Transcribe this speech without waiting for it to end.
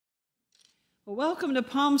Well, welcome to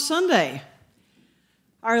Palm Sunday.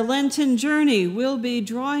 Our Lenten journey will be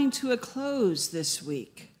drawing to a close this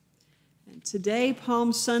week. And today,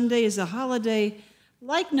 Palm Sunday, is a holiday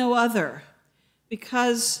like no other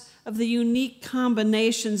because of the unique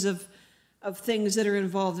combinations of things that are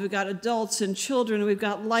involved. We've got adults and children, we've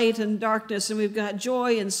got light and darkness, and we've got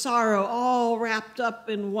joy and sorrow all wrapped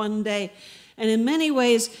up in one day. And in many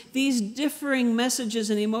ways, these differing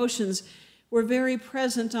messages and emotions were very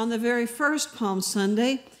present on the very first Palm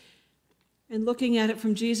Sunday. And looking at it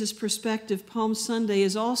from Jesus' perspective, Palm Sunday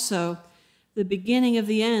is also the beginning of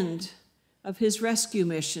the end of his rescue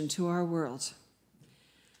mission to our world.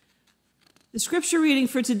 The scripture reading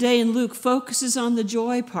for today in Luke focuses on the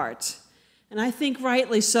joy part, and I think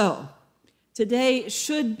rightly so. Today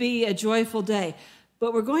should be a joyful day,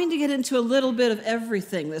 but we're going to get into a little bit of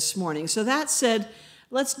everything this morning. So that said,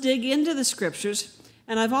 let's dig into the scriptures.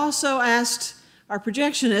 And I've also asked our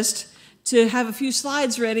projectionist to have a few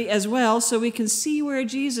slides ready as well so we can see where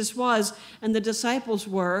Jesus was and the disciples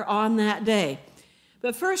were on that day.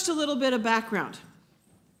 But first, a little bit of background.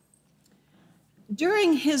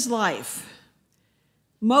 During his life,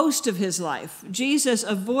 most of his life, Jesus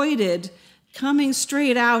avoided coming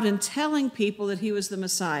straight out and telling people that he was the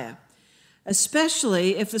Messiah,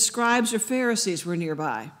 especially if the scribes or Pharisees were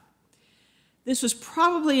nearby. This was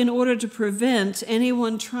probably in order to prevent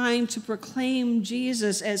anyone trying to proclaim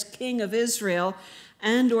Jesus as King of Israel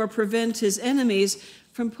and or prevent his enemies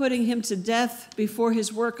from putting him to death before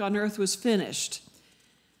his work on earth was finished.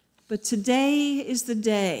 But today is the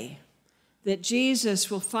day that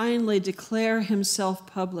Jesus will finally declare himself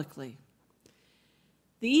publicly.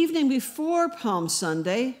 The evening before Palm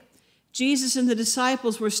Sunday, Jesus and the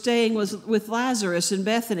disciples were staying with Lazarus in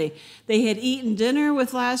Bethany. They had eaten dinner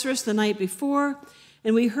with Lazarus the night before,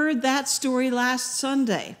 and we heard that story last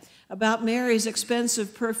Sunday about Mary's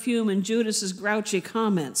expensive perfume and Judas's grouchy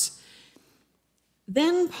comments.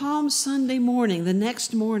 Then Palm Sunday morning, the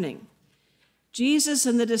next morning, Jesus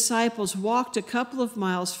and the disciples walked a couple of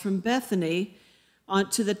miles from Bethany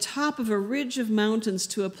to the top of a ridge of mountains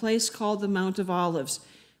to a place called the Mount of Olives,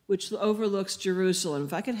 which overlooks Jerusalem.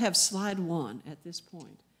 If I could have slide 1 at this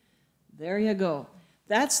point. There you go.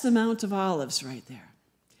 That's the Mount of Olives right there.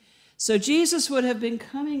 So Jesus would have been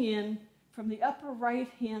coming in from the upper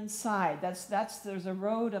right-hand side. There's a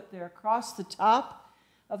road up there across the top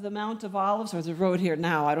of the Mount of Olives, or there's a road here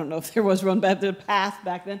now. I don't know if there was one back, the path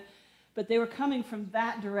back then. But they were coming from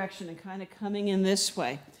that direction and kind of coming in this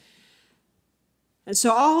way. And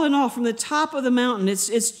so all in all, from the top of the mountain,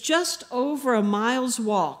 it's just over a mile's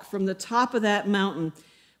walk from the top of that mountain,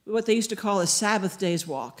 what they used to call a Sabbath day's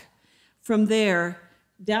walk. From there,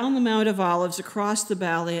 down the Mount of Olives, across the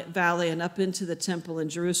valley, and up into the temple in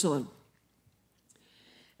Jerusalem.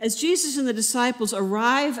 As Jesus and the disciples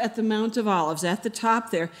arrive at the Mount of Olives, at the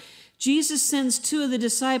top there, Jesus sends 2 of the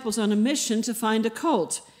disciples on a mission to find a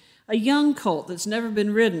colt, a young colt that's never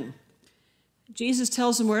been ridden. Jesus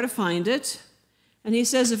tells them where to find it. And he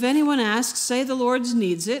says, if anyone asks, say the Lord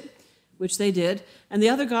needs it, which they did. And the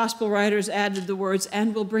other gospel writers added the words,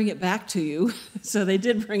 and we'll bring it back to you. So they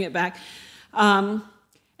did bring it back. And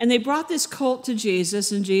they brought this colt to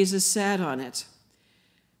Jesus, and Jesus sat on it.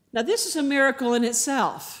 Now, this is a miracle in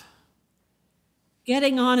itself.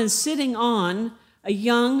 Getting on and sitting on a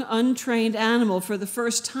young, untrained animal for the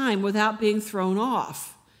first time without being thrown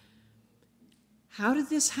off. How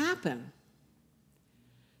did this happen?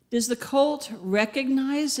 Does the colt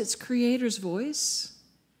recognize its creator's voice?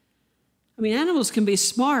 I mean, animals can be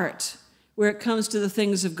smart where it comes to the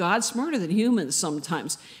things of God, smarter than humans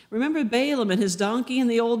sometimes. Remember Balaam and his donkey in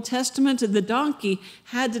the Old Testament? The donkey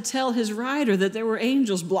had to tell his rider that there were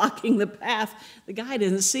angels blocking the path. The guy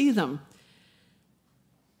didn't see them.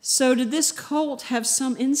 So did this colt have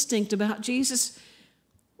some instinct about Jesus,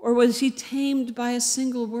 or was he tamed by a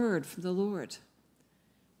single word from the Lord?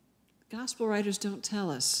 Gospel writers don't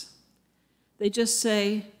tell us. They just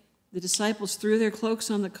say the disciples threw their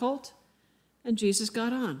cloaks on the colt and Jesus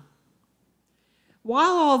got on.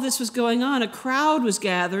 While all this was going on, a crowd was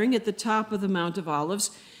gathering at the top of the Mount of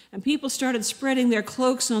Olives, and people started spreading their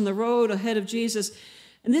cloaks on the road ahead of Jesus.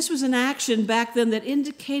 And this was an action back then that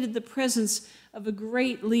indicated the presence of a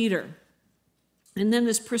great leader. And then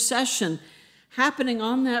this procession happening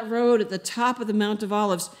on that road at the top of the Mount of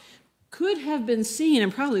Olives could have been seen,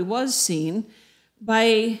 and probably was seen,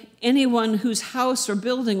 by anyone whose house or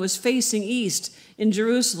building was facing east in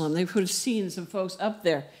Jerusalem. They could have seen some folks up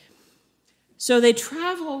there. So they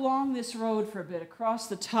travel along this road for a bit, across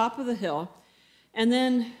the top of the hill, and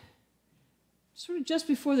then sort of just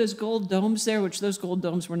before those gold domes there, which those gold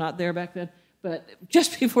domes were not there back then, but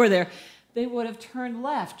just before there, they would have turned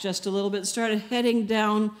left just a little bit, started heading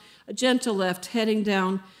down, a gentle left, heading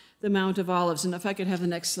down the Mount of Olives. And if I could have the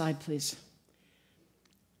next slide, please.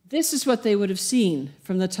 This is what they would have seen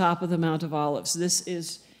from the top of the Mount of Olives. This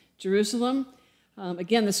is Jerusalem.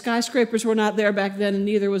 Again, the skyscrapers were not there back then, and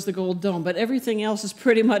neither was the Gold Dome, but everything else is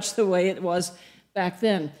pretty much the way it was back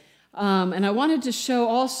then. And I wanted to show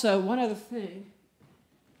also one other thing.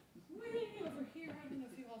 Way over here, I don't know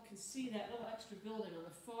if you all can see that little extra building on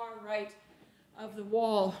the far right of the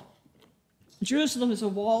wall. Jerusalem is a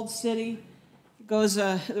walled city.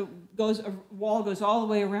 A wall goes all the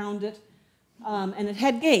way around it, and it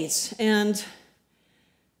had gates. And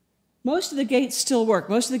most of the gates still work.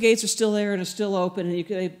 Most of the gates are still there and are still open, and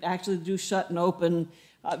they actually do shut and open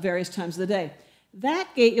various times of the day. That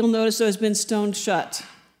gate, you'll notice, though, has been stone shut,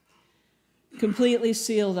 completely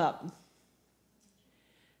sealed up.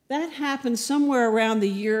 That happened somewhere around the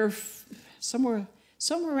year, somewhere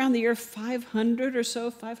around the year 500 or so,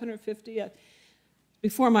 550,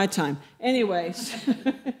 before my time. Anyways,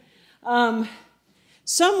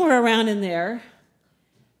 somewhere around in there,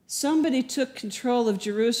 somebody took control of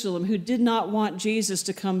Jerusalem who did not want Jesus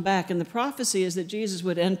to come back. And the prophecy is that Jesus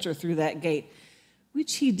would enter through that gate,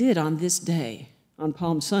 which he did on this day, on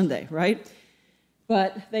Palm Sunday, right?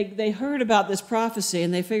 But they heard about this prophecy,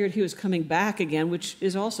 and they figured he was coming back again, which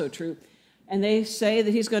is also true. And they say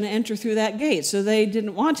that he's going to enter through that gate. So they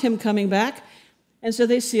didn't want him coming back, and so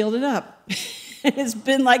they sealed it up. It's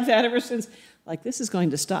been like that ever since. Like, this is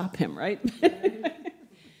going to stop him, right?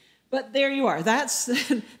 But there you are. That's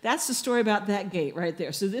the story about that gate right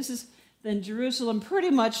there. So this is then Jerusalem pretty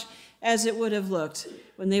much as it would have looked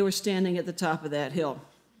when they were standing at the top of that hill.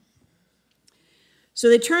 So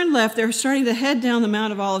they turned left. They're starting to head down the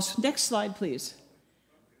Mount of Olives. Next slide, please.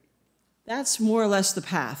 That's more or less the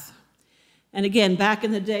path. And again, back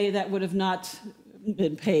in the day, that would have not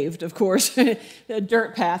been paved, of course, a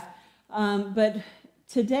dirt path. But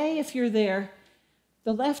today, if you're there,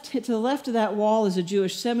 to the left of that wall is a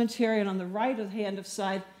Jewish cemetery, and on the right-hand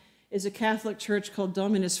side is a Catholic church called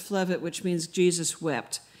Dominus Flevit, which means Jesus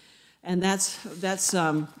wept. And that's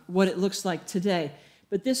what it looks like today.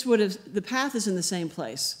 But the path is in the same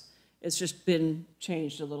place. It's just been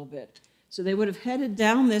changed a little bit. So they would have headed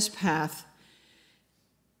down this path.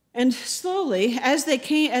 And slowly, as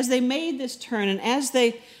they made this turn, and as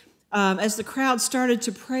the crowd started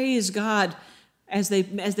to praise God, as they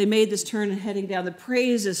made this turn and heading down, the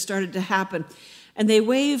praises started to happen. And they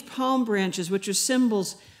waved palm branches, which are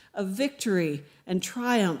symbols of victory and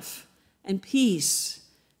triumph and peace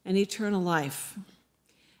and eternal life.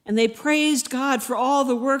 And they praised God for all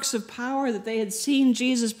the works of power that they had seen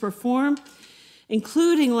Jesus perform,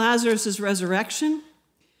 including Lazarus' resurrection.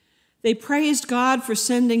 They praised God for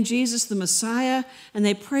sending Jesus the Messiah, and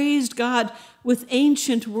they praised God with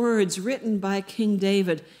ancient words written by King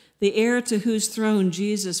David, the heir to whose throne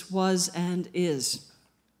Jesus was and is.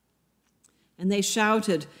 And they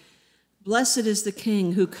shouted, "Blessed is the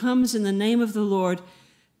King who comes in the name of the Lord,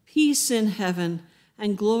 peace in heaven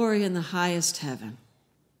and glory in the highest heaven."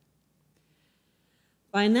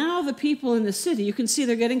 By now, the people in the city, you can see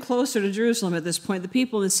they're getting closer to Jerusalem at this point. The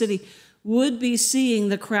people in the city would be seeing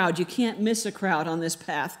the crowd. You can't miss a crowd on this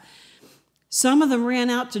path. Some of them ran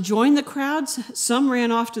out to join the crowds. Some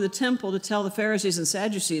ran off to the temple to tell the Pharisees and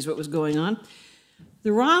Sadducees what was going on.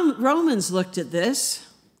 The Romans looked at this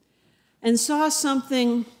and saw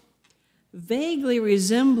something vaguely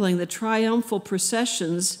resembling the triumphal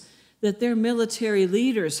processions that their military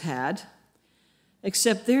leaders had,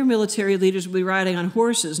 except their military leaders would be riding on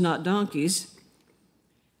horses, not donkeys.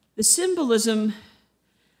 The symbolism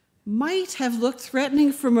might have looked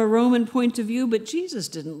threatening from a Roman point of view, but Jesus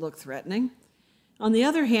didn't look threatening. On the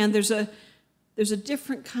other hand, there's a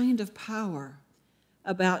different kind of power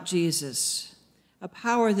about Jesus, a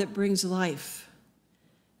power that brings life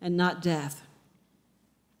and not death.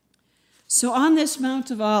 So on this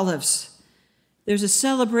Mount of Olives, there's a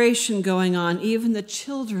celebration going on. Even the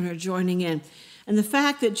children are joining in. And the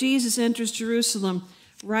fact that Jesus enters Jerusalem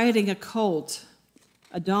riding a colt,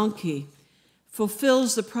 a donkey,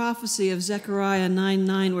 fulfills the prophecy of Zechariah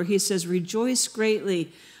 9:9, where he says, "Rejoice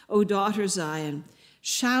greatly, O daughter Zion.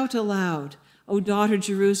 Shout aloud, O daughter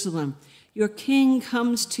Jerusalem. Your king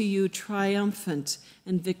comes to you triumphant,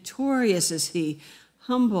 and victorious is he,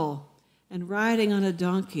 humble and riding on a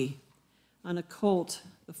donkey, on a colt,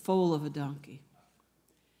 the foal of a donkey."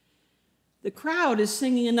 The crowd is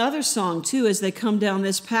singing another song, too, as they come down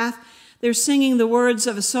this path. They're singing the words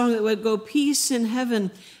of a song that would go, "Peace in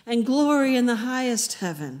heaven and glory in the highest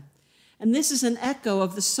heaven." And this is an echo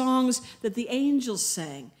of the songs that the angels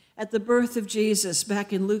sang at the birth of Jesus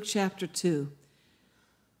back in Luke chapter 2.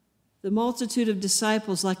 The multitude of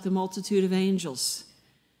disciples, like the multitude of angels,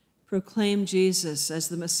 proclaimed Jesus as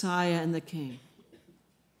the Messiah and the King.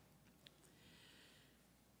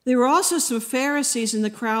 There were also some Pharisees in the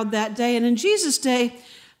crowd that day, and in Jesus' day,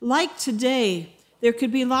 like today, there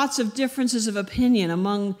could be lots of differences of opinion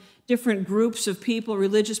among different groups of people,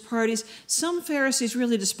 religious parties. Some Pharisees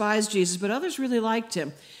really despised Jesus, but others really liked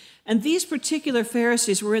him. And these particular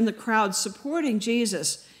Pharisees were in the crowd supporting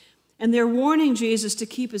Jesus, and they're warning Jesus to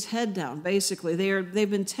keep his head down, basically. They've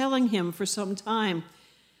been telling him for some time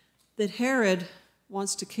that Herod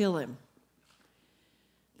wants to kill him.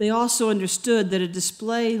 They also understood that a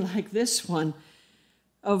display like this one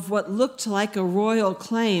of what looked like a royal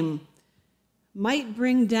claim might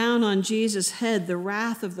bring down on Jesus' head the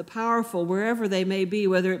wrath of the powerful, wherever they may be,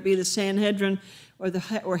 whether it be the Sanhedrin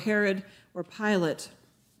or Herod or Pilate.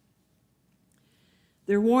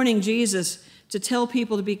 They're warning Jesus to tell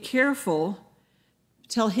people to be careful,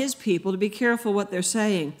 tell his people to be careful what they're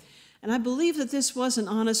saying. And I believe that this was an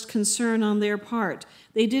honest concern on their part.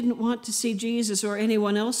 They didn't want to see Jesus or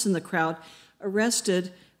anyone else in the crowd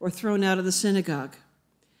arrested or thrown out of the synagogue.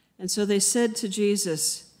 And so they said to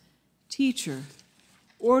Jesus, "Teacher,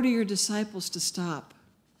 order your disciples to stop."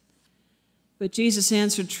 But Jesus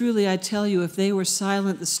answered, "Truly I tell you, if they were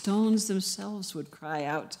silent, the stones themselves would cry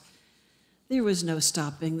out." There was no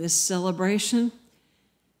stopping this celebration.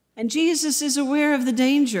 And Jesus is aware of the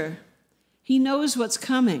danger. He knows what's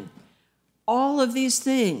coming. All of these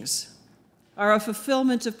things are a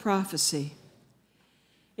fulfillment of prophecy.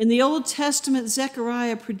 In the Old Testament,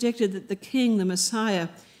 Zechariah predicted that the king, the Messiah,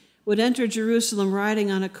 would enter Jerusalem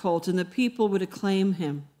riding on a colt, and the people would acclaim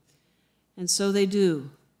him. And so they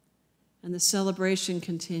do, and the celebration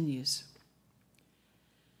continues.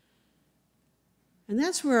 And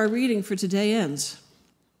that's where our reading for today ends.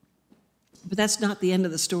 But that's not the end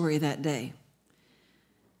of the story that day.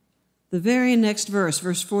 The very next verse,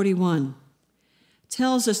 verse 41,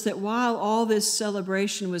 tells us that while all this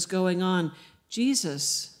celebration was going on,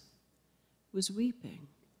 Jesus was weeping.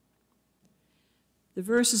 The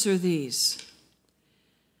verses are these.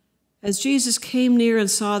 As Jesus came near and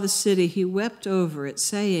saw the city, he wept over it,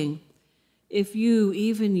 saying, "If you,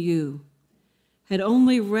 even you, had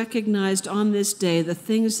only recognized on this day the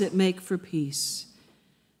things that make for peace,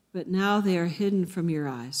 but now they are hidden from your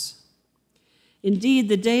eyes. Indeed,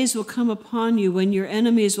 the days will come upon you when your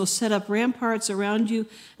enemies will set up ramparts around you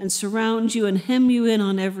and surround you and hem you in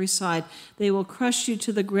on every side. They will crush you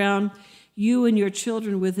to the ground, you and your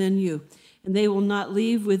children within you, and they will not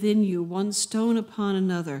leave within you one stone upon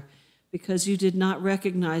another, because you did not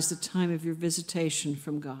recognize the time of your visitation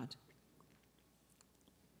from God."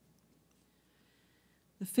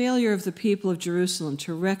 The failure of the people of Jerusalem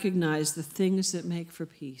to recognize the things that make for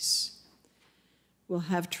peace will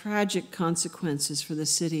have tragic consequences for the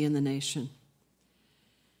city and the nation.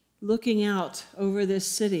 Looking out over this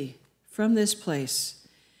city from this place,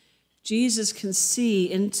 Jesus can see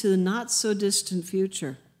into the not-so-distant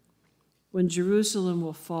future when Jerusalem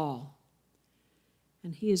will fall,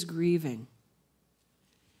 and he is grieving.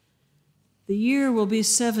 The year will be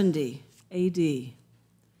 70 AD.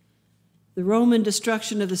 The Roman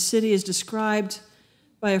destruction of the city is described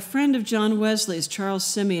by a friend of John Wesley's, Charles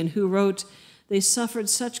Simeon, who wrote, "They suffered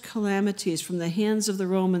such calamities from the hands of the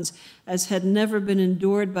Romans as had never been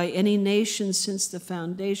endured by any nation since the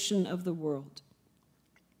foundation of the world."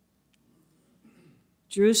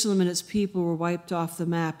 Jerusalem and its people were wiped off the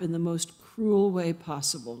map in the most cruel way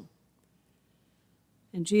possible.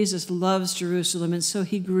 And Jesus loves Jerusalem, and so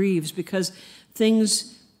he grieves because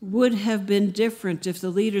things would have been different if the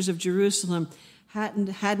leaders of Jerusalem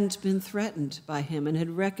hadn't been threatened by him and had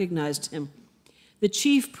recognized him. The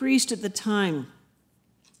chief priest at the time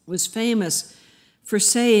was famous for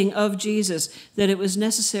saying of Jesus that it was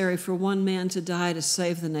necessary for one man to die to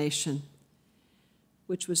save the nation,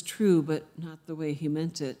 which was true, but not the way he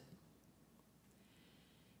meant it.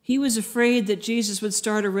 He was afraid that Jesus would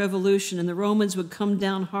start a revolution and the Romans would come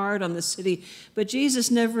down hard on the city, but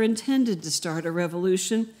Jesus never intended to start a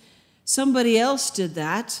revolution. Somebody else did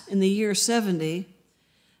that in the year 70,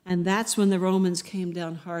 and that's when the Romans came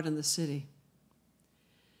down hard on the city.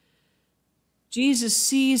 Jesus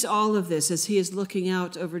sees all of this as he is looking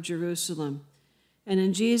out over Jerusalem, and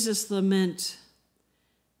in Jesus' lament,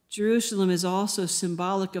 Jerusalem is also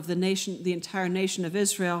symbolic of the nation, the entire nation of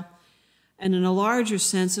Israel, and in a larger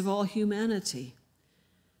sense of all humanity.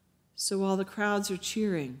 So while the crowds are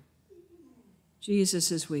cheering,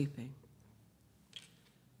 Jesus is weeping.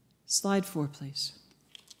 Slide 4, please.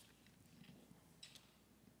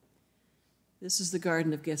 This is the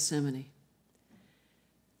Garden of Gethsemane.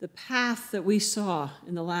 The path that we saw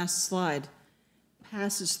in the last slide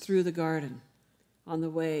passes through the garden on the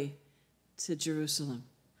way to Jerusalem.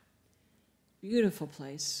 Beautiful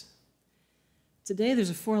place. Today there's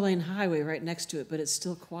a 4-lane highway right next to it, but it's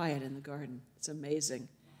still quiet in the garden. It's amazing.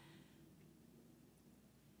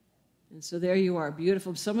 And so there you are,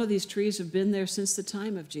 beautiful. Some of these trees have been there since the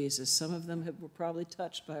time of Jesus. Some of them were probably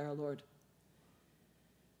touched by our Lord.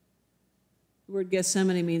 The word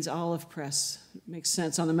Gethsemane means olive press. It makes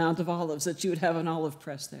sense on the Mount of Olives that you would have an olive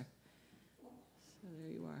press there. So there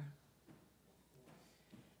you are.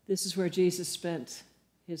 This is where Jesus spent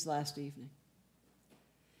his last evening.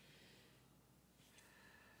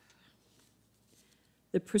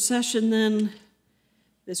 The procession then,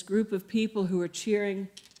 this group of people who are cheering,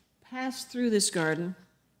 passed through this garden,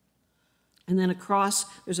 and then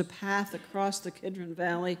there's a path across the Kidron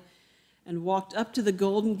Valley, and walked up to the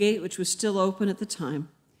Golden Gate, which was still open at the time,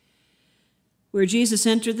 where Jesus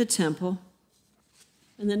entered the temple,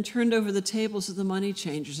 and then turned over the tables of the money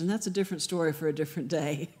changers. And that's a different story for a different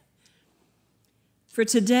day. For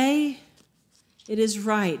today, it is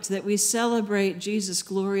right that we celebrate Jesus'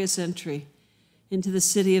 glorious entry into the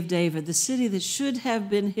city of David, the city that should have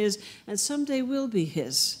been his and someday will be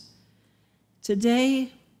his.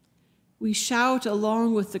 Today, we shout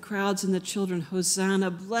along with the crowds and the children,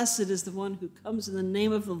 Hosanna, blessed is the one who comes in the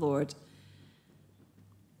name of the Lord.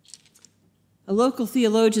 A local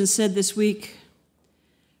theologian said this week,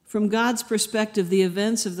 from God's perspective, the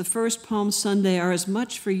events of the first Palm Sunday are as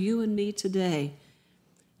much for you and me today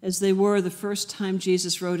as they were the first time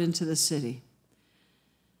Jesus rode into the city.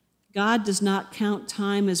 God does not count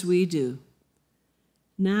time as we do.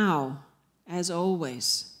 Now, as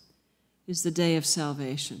always, is the day of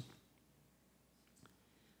salvation.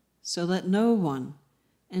 So let no one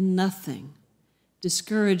and nothing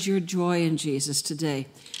discourage your joy in Jesus today.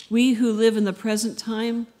 We who live in the present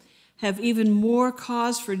time have even more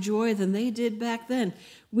cause for joy than they did back then.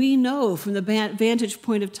 We know from the vantage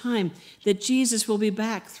point of time that Jesus will be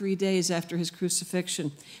back 3 days after his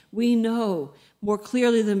crucifixion. We know more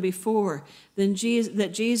clearly than before that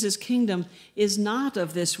Jesus' kingdom is not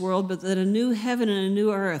of this world, but that a new heaven and a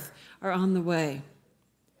new earth are on the way.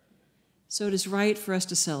 So it is right for us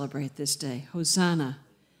to celebrate this day. Hosanna,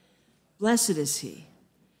 blessed is he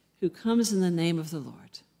who comes in the name of the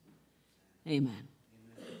Lord. Amen.